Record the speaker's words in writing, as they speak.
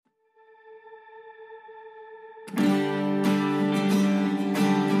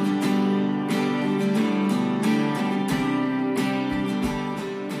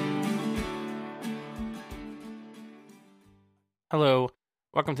Hello,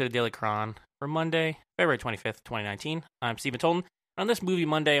 welcome to the Daily Cron for Monday, February 25th, 2019. I'm Stephen Tolton. On this Movie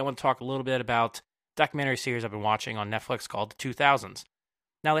Monday, I want to talk a little bit about a documentary series I've been watching on Netflix called The 2000s.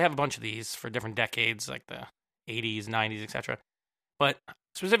 Now, they have a bunch of these for different decades, like the 80s, 90s, etc. But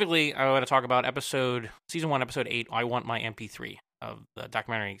specifically, I want to talk about Season 1, Episode 8, I Want My MP3 of the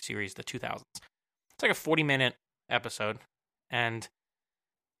documentary series The 2000s. It's like a 40-minute episode, and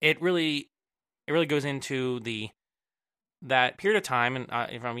it really goes into that period of time and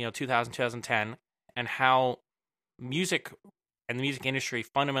from 2000 2010 and how music and the music industry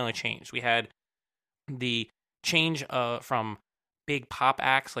fundamentally changed. We had the change from big pop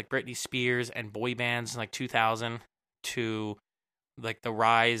acts like Britney Spears and boy bands in like 2000 to like the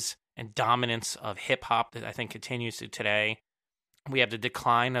rise and dominance of hip hop that I think continues to today. We have the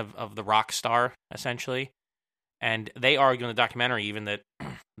decline of the rock star essentially, and they argue in the documentary even that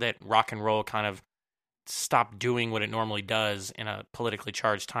that rock and roll kind of stopped doing what it normally does in a politically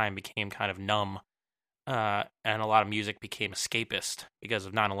charged time, became kind of numb, and a lot of music became escapist because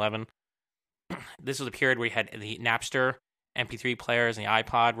of 9/11. This was a period where you had the Napster MP3 players and the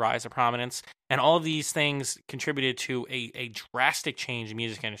iPod rise to prominence, and all of these things contributed to a drastic change in the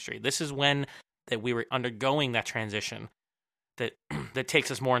music industry. This is when that we were undergoing that transition that that takes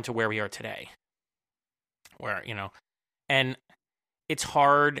us more into where we are today, where and it's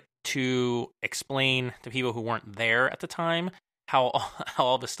hard to explain to people who weren't there at the time how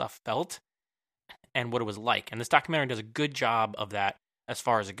all this stuff felt and what it was like. And this documentary does a good job of that as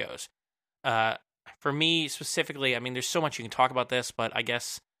far as it goes. For me specifically, I mean, there's so much you can talk about this, but I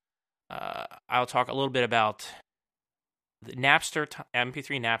guess I'll talk a little bit about the Napster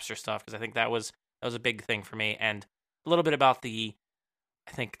MP3 Napster stuff, because I think that was a big thing for me, and a little bit about the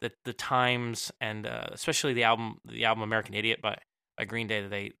times and especially the album American Idiot by Green Day that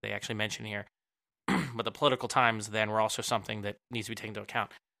they actually mention here. But the political times then were also something that needs to be taken into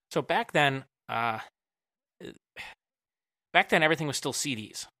account. So back then everything was still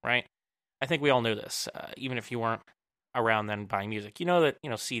CDs, right? I think we all knew this, even if you weren't around then buying music. You know that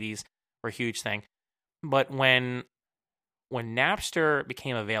CDs were a huge thing. But when Napster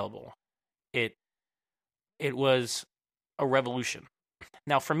became available, it was a revolution.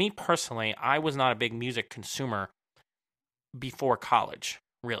 Now, for me personally, I was not a big music consumer before college,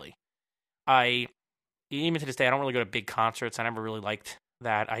 really. Even to this day, I don't really go to big concerts. I never really liked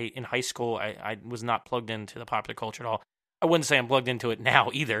that. In high school, I was not plugged into the popular culture at all. I wouldn't say I'm plugged into it now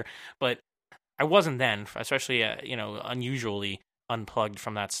either, but I wasn't then, especially unusually unplugged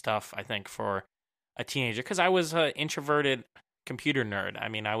from that stuff, I think, for a teenager, because I was an introverted computer nerd. I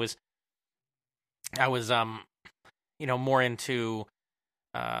mean, I was more into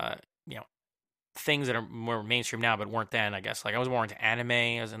things that are more mainstream now, but weren't then, I guess. Like, I was more into anime.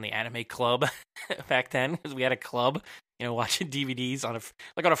 I was in the anime club back then, because we had a club, watching DVDs on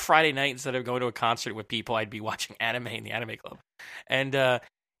a Friday night. Instead of going to a concert with people, I'd be watching anime in the anime club. And,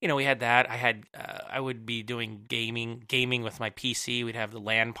 we had that. I would be doing gaming with my PC. We'd have the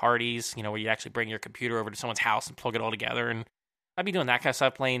LAN parties, where you'd actually bring your computer over to someone's house and plug it all together. And I'd be doing that kind of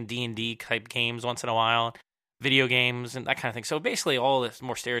stuff, playing D&D type games once in a while, video games and that kind of thing. So basically all this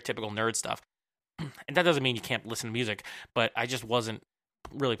more stereotypical nerd stuff. And that doesn't mean you can't listen to music, but I just wasn't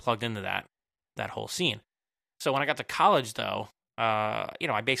really plugged into that whole scene. So when I got to college, though,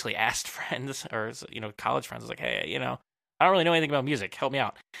 I basically asked friends or college friends. I was like, hey, I don't really know anything about music. Help me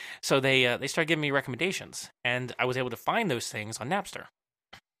out. So they started giving me recommendations, and I was able to find those things on Napster.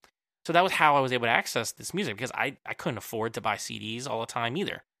 So that was how I was able to access this music, because I couldn't afford to buy CDs all the time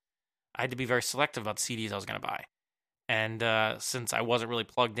either. I had to be very selective about the CDs I was going to buy. And since I wasn't really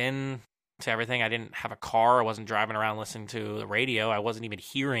plugged in to everything, I didn't have a car, I wasn't driving around listening to the radio, I wasn't even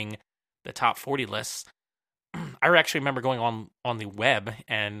hearing the top 40 lists. I actually remember going on the web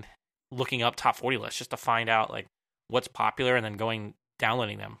and looking up top 40 lists just to find out like what's popular, and then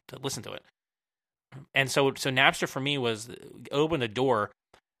downloading them to listen to it. And so Napster for me opened the door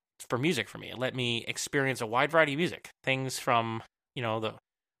for music for me. It let me experience a wide variety of music, things from the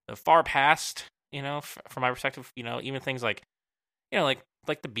far past, from my perspective, even things like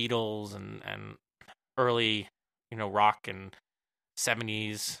like the Beatles and early, rock and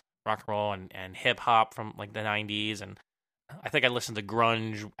 70s rock and roll and hip hop from like the 90s. And I think I listened to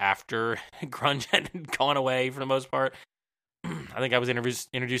grunge after grunge had gone away for the most part. I think I was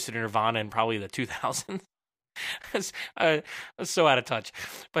introduced to Nirvana in probably the 2000s. I was so out of touch.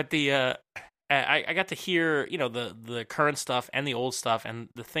 But I got to hear, the current stuff and the old stuff. And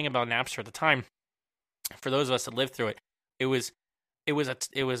the thing about Napster at the time, for those of us that lived through it, it was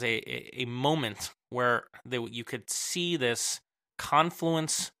a moment where you could see this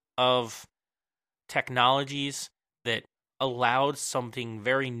confluence of technologies that allowed something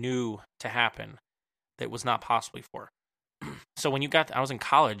very new to happen that was not possible before. So when I was in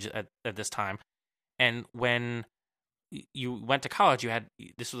college at this time, and when you went to college,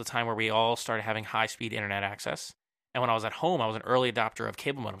 this was a time where we all started having high-speed internet access. And when I was at home, I was an early adopter of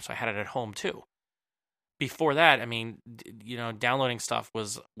cable modem, so I had it at home too. Before that, I mean, downloading stuff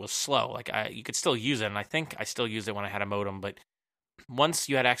was slow. Like you could still use it, and I think I still used it when I had a modem. But once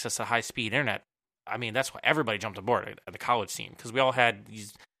you had access to high-speed internet, I mean, that's why everybody jumped aboard at the college scene, because we all had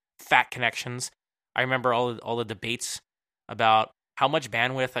these fat connections. I remember all the debates about how much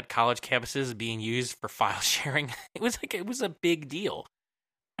bandwidth at college campuses is being used for file sharing. It was a big deal.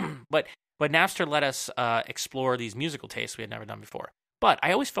 But Napster let us explore these musical tastes we had never done before. But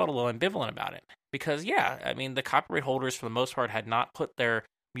I always felt a little ambivalent about it because, yeah, I mean, the copyright holders for the most part had not put their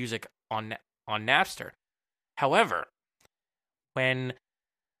music on Napster. However, when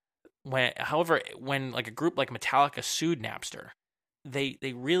like a group like Metallica sued Napster, they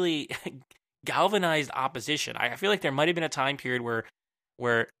really galvanized opposition. I feel like there might have been a time period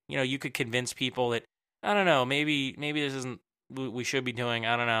where you could convince people that, I don't know, maybe this isn't what we should be doing.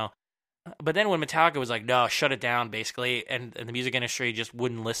 I don't know. But then when Metallica was like, no, shut it down, basically, and the music industry just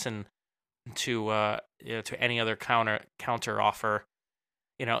wouldn't listen to any other counter offer,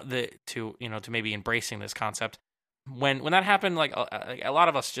 to maybe embracing this concept. When that happened, like a lot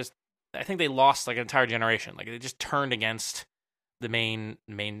of us I think they lost like an entire generation. Like they just turned against the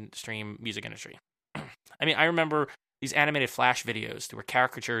mainstream music industry. I mean, I remember these animated Flash videos. There were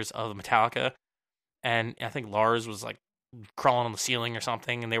caricatures of Metallica, and I think Lars was like crawling on the ceiling or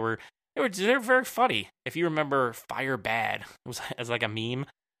something, and they were very funny. If you remember Fire Bad, it was as like a meme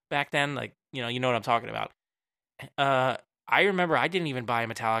back then. Like you know what I'm talking about. I remember I didn't even buy a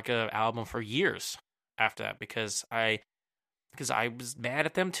Metallica album for years after that because I was mad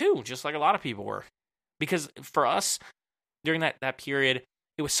at them too, just like a lot of people were. Because for us, during that period,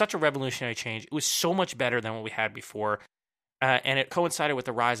 it was such a revolutionary change. It was so much better than what we had before. And it coincided with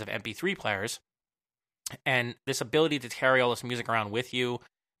the rise of MP3 players. And this ability to carry all this music around with you,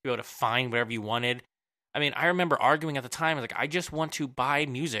 be able to find whatever you wanted. I mean, I remember arguing at the time, like, I just want to buy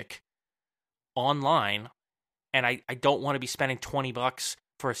music online, and I don't want to be spending $20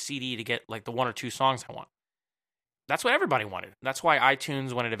 for a CD to get, like, the one or two songs I want. That's what everybody wanted. That's why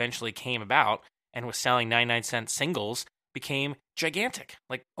iTunes, when it eventually came about and was selling 99-cent singles, became gigantic,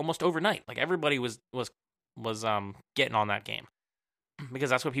 like almost overnight. Like everybody was getting on that game because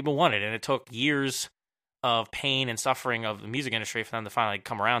that's what people wanted, and it took years of pain and suffering of the music industry for them to finally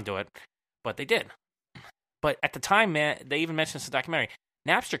come around to it, but they did. But at the time, man, they even mentioned this in the documentary.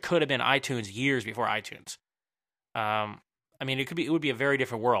 Napster could have been iTunes years before iTunes. I mean, it would be a very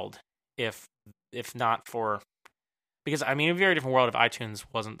different world if not for, because I mean, it would be a very different world if iTunes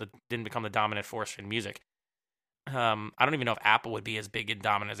didn't become the dominant force in music. I don't even know if Apple would be as big and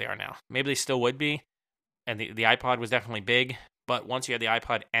dominant as they are now. Maybe they still would be, and the iPod was definitely big. But once you had the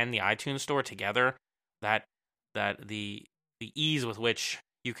iPod and the iTunes store together, that the ease with which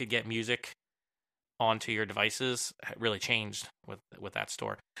you could get music onto your devices really changed with that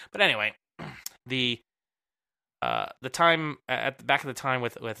store. But anyway, the time back at the time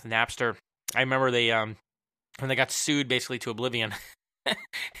with Napster, I remember they when they got sued basically to oblivion,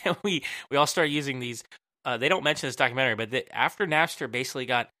 and we all started using these. They don't mention this documentary, but after Napster basically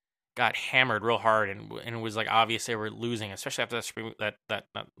got hammered real hard, and it was like obvious they were losing, especially after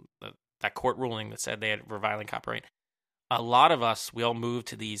that court ruling that said they were violating copyright. A lot of us, we all moved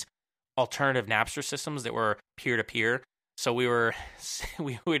to these alternative Napster systems that were peer-to-peer. So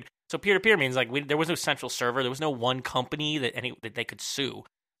so peer-to-peer means like there was no central server. There was no one company that they could sue.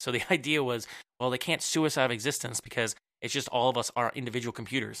 So the idea was, well, they can't sue us out of existence because it's just all of us are individual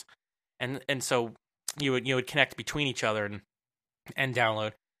computers. And so you would connect between each other and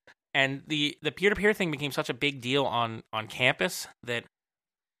download. And the peer-to-peer thing became such a big deal on campus that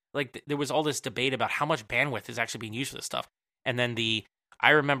like there was all this debate about how much bandwidth is actually being used for this stuff. And then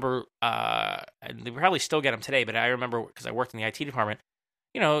I remember, and they probably still get them today, but I remember because I worked in the IT department,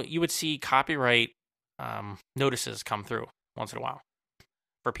 you would see copyright notices come through once in a while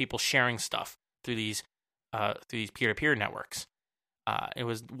for people sharing stuff through these peer-to-peer networks. It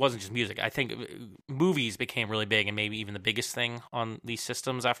wasn't just music. I think movies became really big, and maybe even the biggest thing on these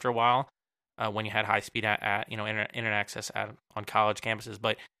systems after a while, when you had high-speed internet access on college campuses.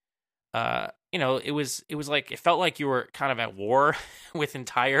 But it was like, it felt like you were kind of at war with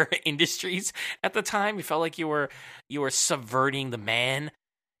entire industries at the time. You felt like you were subverting the man.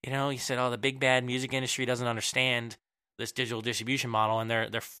 You said, oh, the big bad music industry doesn't understand this digital distribution model, and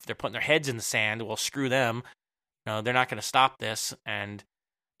they're putting their heads in the sand. Well, screw them. They're not going to stop this. And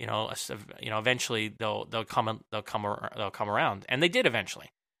eventually they'll come around, and they did eventually.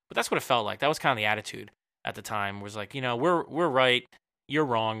 But that's what it felt like. That was kind of the attitude at the time. Was like, we're right, you're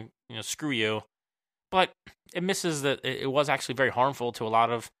wrong, screw you. But it misses that it was actually very harmful to a lot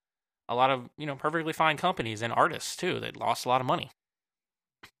of perfectly fine companies and artists too that lost a lot of money.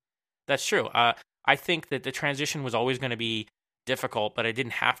 That's true. I think that the transition was always going to be difficult, but it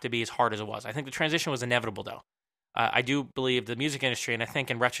didn't have to be as hard as it was. I think the transition was inevitable, though. I do believe the music industry, and I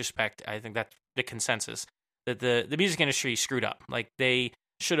think in retrospect, I think that's the consensus, that the music industry screwed up. Like, they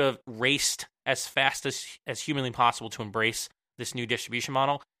should have raced as fast as humanly possible to embrace this new distribution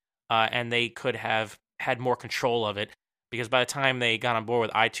model, and they could have had more control of it, because by the time they got on board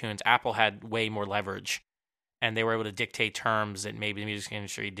with iTunes, Apple had way more leverage, and they were able to dictate terms that maybe the music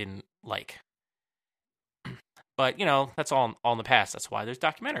industry didn't like. But, that's all in the past. That's why there's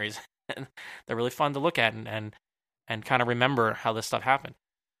documentaries. They're really fun to look at and kind of remember how this stuff happened.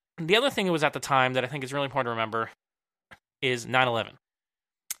 The other thing that was at the time that I think is really important to remember is 9/11.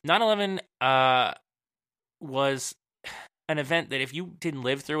 9/11 was an event that if you didn't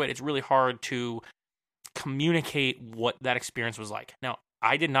live through it, it's really hard to communicate what that experience was like. Now,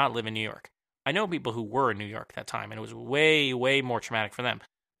 I did not live in New York. I know people who were in New York at that time, and it was way, way more traumatic for them.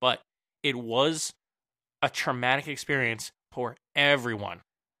 But it was a traumatic experience for everyone.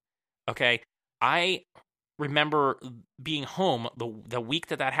 Okay? I remember being home the week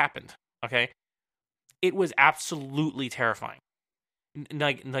that happened. Okay? It was absolutely terrifying.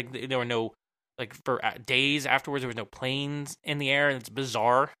 Like there were no, like, for days afterwards, there was no planes in the air, and it's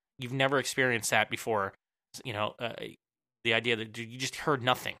bizarre. You've never experienced that before. The idea that you just heard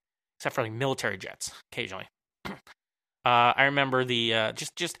nothing except for like military jets occasionally. I remember the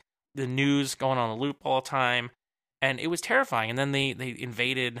just the news going on the loop all the time, and it was terrifying. And then they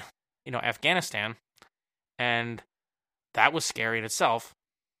invaded, Afghanistan, and that was scary in itself.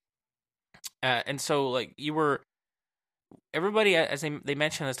 And so, like, everybody, as they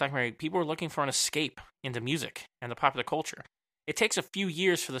mentioned in this documentary, people were looking for an escape into music and the popular culture. It takes a few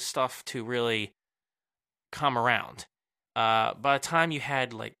years for this stuff to really come around. By the time you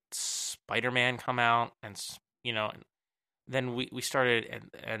had like Spider-Man come out, and then we started,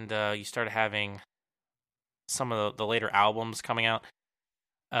 and you started having some of the later albums coming out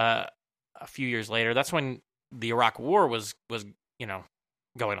a few years later. That's when the Iraq War was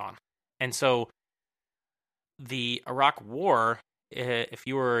going on. And so the Iraq War, if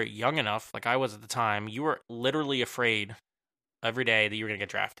you were young enough, like I was at the time, you were literally afraid every day that you were going to get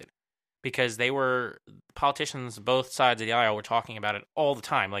drafted, because politicians, both sides of the aisle, were talking about it all the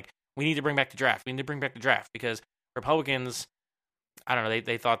time. Like, we need to bring back the draft. We need to bring back the draft, because Republicans, I don't know,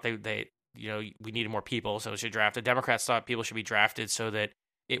 they thought they we needed more people, so it should draft. The Democrats thought people should be drafted so that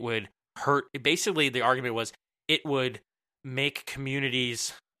it would hurt. Basically, the argument was it would make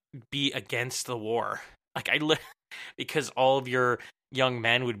communities be against the war. Like, because all of your young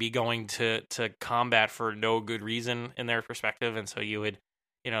men would be going to combat for no good reason in their perspective, and so you would,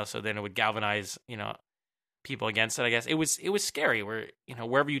 so then it would galvanize, people against it. I guess it was scary. Where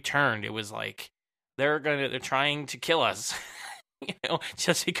wherever you turned, it was like they're trying to kill us,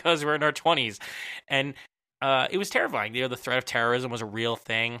 just because we're in our 20s, and it was terrifying. The threat of terrorism was a real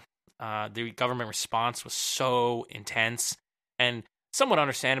thing. The government response was so intense and somewhat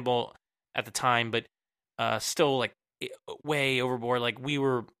understandable at the time, but still, like, way overboard. Like, we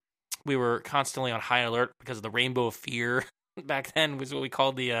were constantly on high alert because of the rainbow of fear. Back then was what we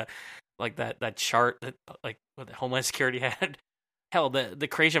called the like that chart that, like, what the Homeland Security had. Hell, the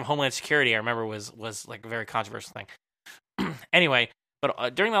creation of Homeland Security, I remember, was like a very controversial thing. Anyway,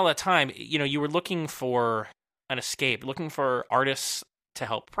 but during all that time, you were looking for an escape, looking for artists to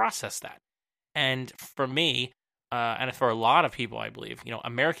help process that. And for me, and for a lot of people, I believe,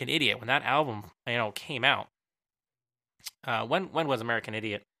 American Idiot, when that album, came out, when was American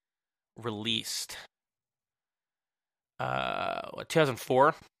Idiot released?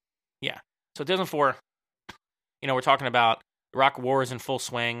 2004? Yeah. So 2004, we're talking about Iraq War is in full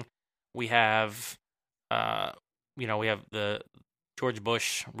swing. We have, we have the George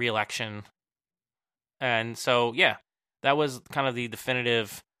Bush re-election. And so, yeah, that was kind of the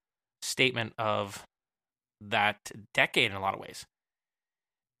definitive statement of that decade in a lot of ways.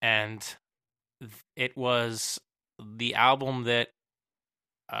 And it was the album that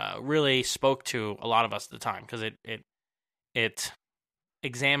really spoke to a lot of us at the time, because it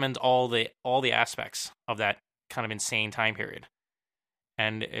examined all the aspects of that kind of insane time period,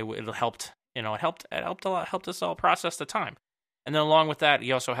 and it helped. It helped us all process the time. And then along with that,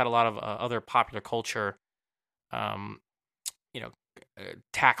 you also had a lot of other popular culture,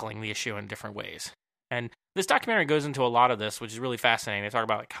 tackling the issue in different ways. And this documentary goes into a lot of this, which is really fascinating. They talk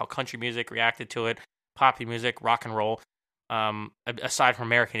about like how country music reacted to it, poppy music, rock and roll. Aside from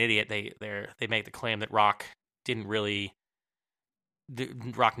American Idiot, they make the claim that rock didn't really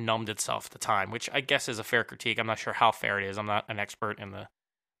rock numbed itself at the time, which I guess is a fair critique. I'm not sure how fair it is. I'm not an expert in the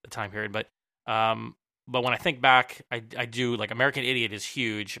time period, but when I think back, I do like American Idiot is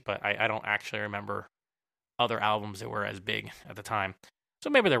huge, but I don't actually remember other albums that were as big at the time. So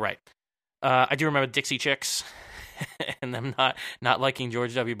maybe they're right. I do remember Dixie Chicks and them not liking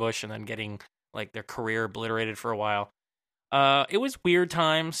George W. Bush and then getting like their career obliterated for a while. It was weird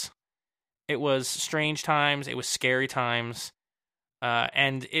times. It was strange times. It was scary times.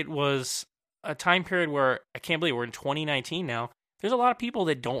 And it was a time period where I can't believe we're in 2019 now. There's a lot of people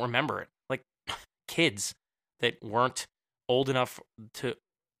that don't remember it. Like kids that weren't old enough to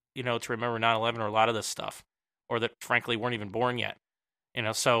remember 9/11 or a lot of this stuff, or that frankly weren't even born yet.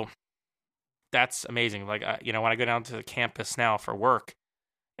 So that's amazing. Like, when I go down to the campus now for work,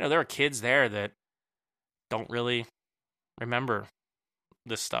 there are kids there that don't really remember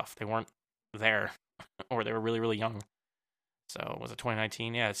this stuff. They weren't there, or they were really, really young. So was it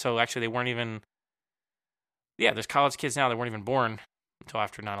 2019? Yeah. So actually, they weren't even. Yeah, there's college kids now that weren't even born until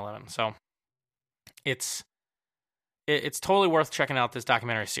after 9/11. So it's totally worth checking out this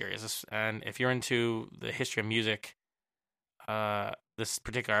documentary series. And if you're into the history of music, this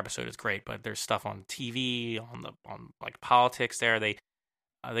particular episode is great. But there's stuff on TV, on like politics. There, they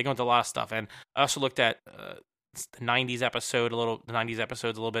go into a lot of stuff. And I also looked at the 90s episode the 90s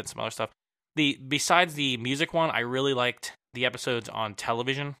episodes a little bit, some other stuff. Besides the music one, I really liked the episodes on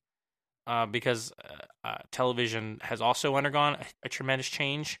television, because television has also undergone a tremendous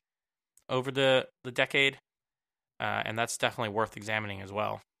change over the decade, and that's definitely worth examining as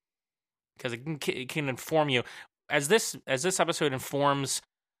well, because it can inform you, as this episode informs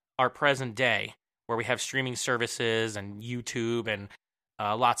our present day, where we have streaming services and YouTube and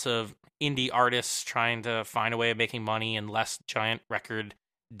lots of indie artists trying to find a way of making money and less giant record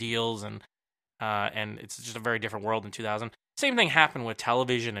deals, and it's just a very different world in 2000. Same thing happened with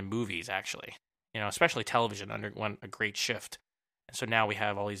television and movies, actually. Especially television underwent a great shift. And so now we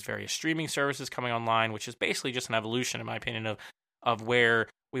have all these various streaming services coming online, which is basically just an evolution, in my opinion, of where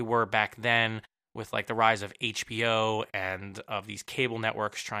we were back then, with like the rise of HBO and of these cable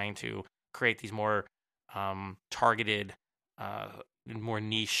networks trying to create these more targeted, more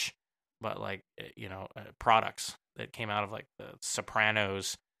niche, but like products that came out of like the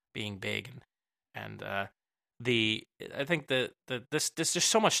Sopranos being big, and I think this just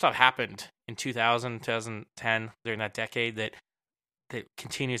so much stuff happened in 2000, 2010 during that decade that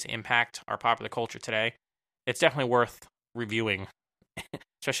continues to impact our popular culture today. It's definitely worth reviewing,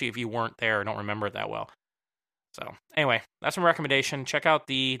 especially if you weren't there or don't remember it that well. So anyway, that's my recommendation. Check out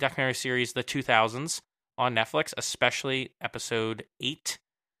the documentary series, The 2000s, on Netflix, especially episode 8,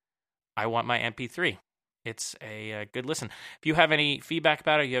 I Want My MP3. It's a good listen. If you have any feedback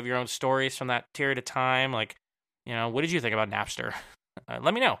about it, you have your own stories from that period of time, like, what did you think about Napster?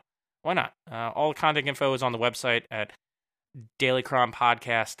 Let me know. Why not? All the contact info is on the website at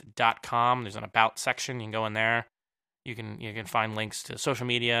dailycrimpodcast.com. There's an About section. You can go in there. You can find links to social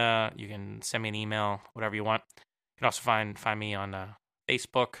media. You can send me an email, whatever you want. You can also find me on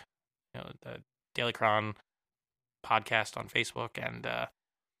Facebook, the Daily Cron podcast on Facebook, and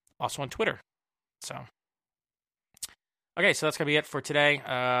also on Twitter. So, okay, so that's going to be it for today.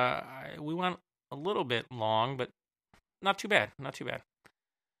 We went a little bit long, but not too bad. Not too bad.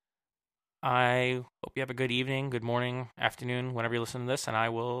 I hope you have a good evening, good morning, afternoon, whenever you listen to this, and I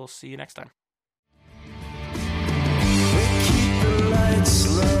will see you next time. We keep the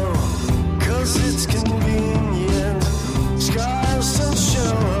lights low.